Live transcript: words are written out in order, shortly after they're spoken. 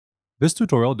This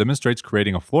tutorial demonstrates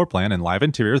creating a floor plan in Live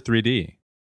Interior 3D.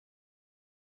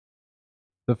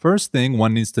 The first thing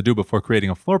one needs to do before creating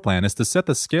a floor plan is to set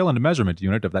the scale and measurement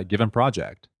unit of that given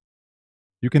project.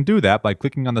 You can do that by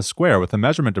clicking on the square with a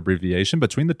measurement abbreviation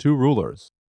between the two rulers.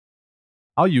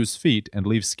 I'll use feet and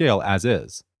leave scale as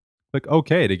is. Click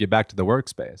OK to get back to the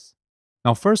workspace.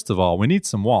 Now first of all, we need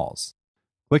some walls.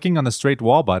 Clicking on the straight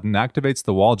wall button activates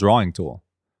the wall drawing tool.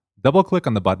 Double-click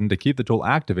on the button to keep the tool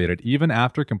activated even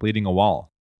after completing a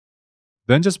wall.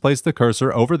 Then just place the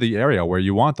cursor over the area where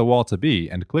you want the wall to be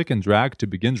and click and drag to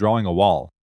begin drawing a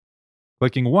wall.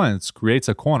 Clicking once creates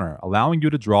a corner, allowing you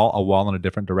to draw a wall in a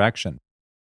different direction.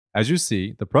 As you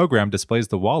see, the program displays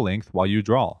the wall length while you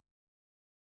draw.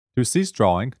 To cease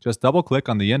drawing, just double-click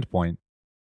on the endpoint.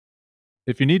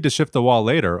 If you need to shift the wall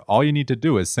later, all you need to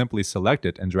do is simply select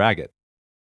it and drag it.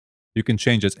 You can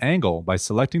change its angle by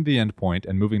selecting the endpoint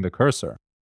and moving the cursor,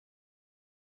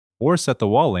 or set the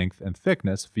wall length and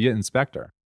thickness via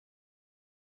Inspector.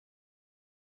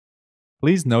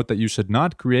 Please note that you should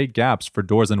not create gaps for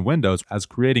doors and windows, as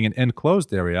creating an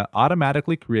enclosed area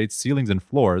automatically creates ceilings and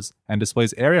floors and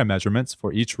displays area measurements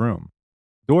for each room.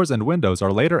 Doors and windows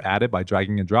are later added by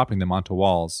dragging and dropping them onto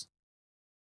walls.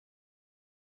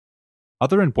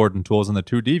 Other important tools in the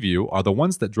 2D view are the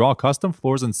ones that draw custom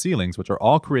floors and ceilings, which are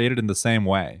all created in the same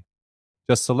way.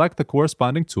 Just select the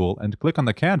corresponding tool and click on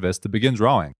the canvas to begin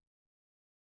drawing.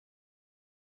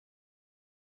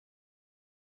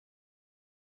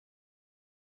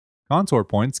 Contour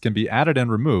points can be added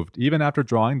and removed even after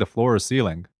drawing the floor or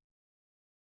ceiling.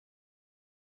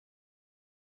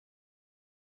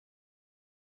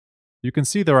 You can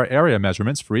see there are area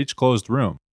measurements for each closed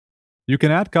room. You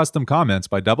can add custom comments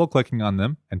by double-clicking on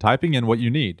them and typing in what you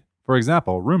need, for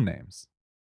example, room names.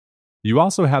 You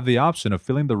also have the option of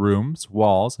filling the rooms,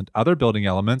 walls, and other building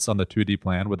elements on the 2D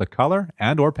plan with a color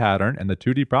and/or pattern in the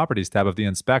 2D Properties tab of the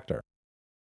inspector.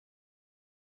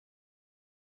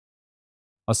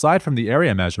 Aside from the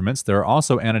area measurements, there are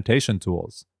also Annotation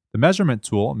Tools. The Measurement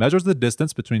tool measures the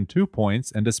distance between 2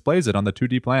 points and displays it on the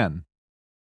 2D plan.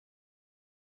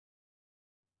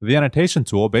 The Annotation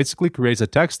tool basically creates a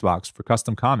text box for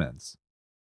custom comments.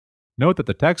 Note that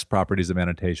the text properties of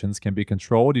annotations can be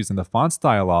controlled using the Fonts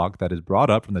dialog that is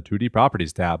brought up from the 2D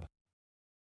Properties tab.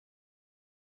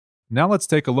 Now let's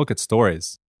take a look at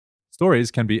stories.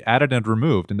 Stories can be added and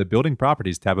removed in the Building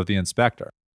Properties tab of the inspector.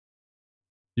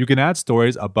 You can add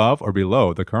stories above or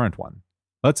below the current one.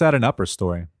 Let's add an upper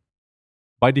story.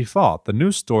 By default, the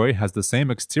new story has the same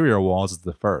exterior walls as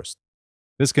the first.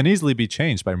 This can easily be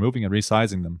changed by moving and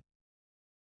resizing them.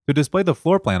 To display the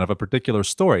floor plan of a particular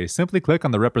story, simply click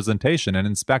on the representation in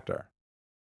Inspector.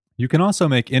 You can also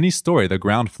make any story the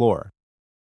ground floor.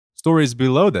 Stories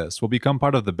below this will become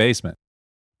part of the basement.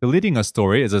 Deleting a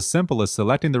story is as simple as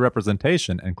selecting the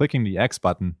representation and clicking the X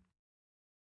button.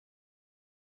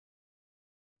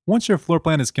 Once your floor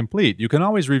plan is complete, you can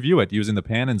always review it using the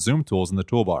pan and zoom tools in the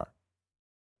toolbar.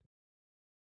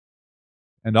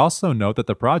 And also note that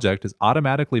the project is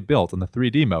automatically built in the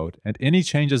 3D mode, and any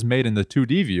changes made in the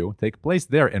 2D view take place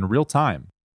there in real time.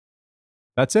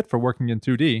 That's it for working in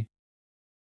 2D.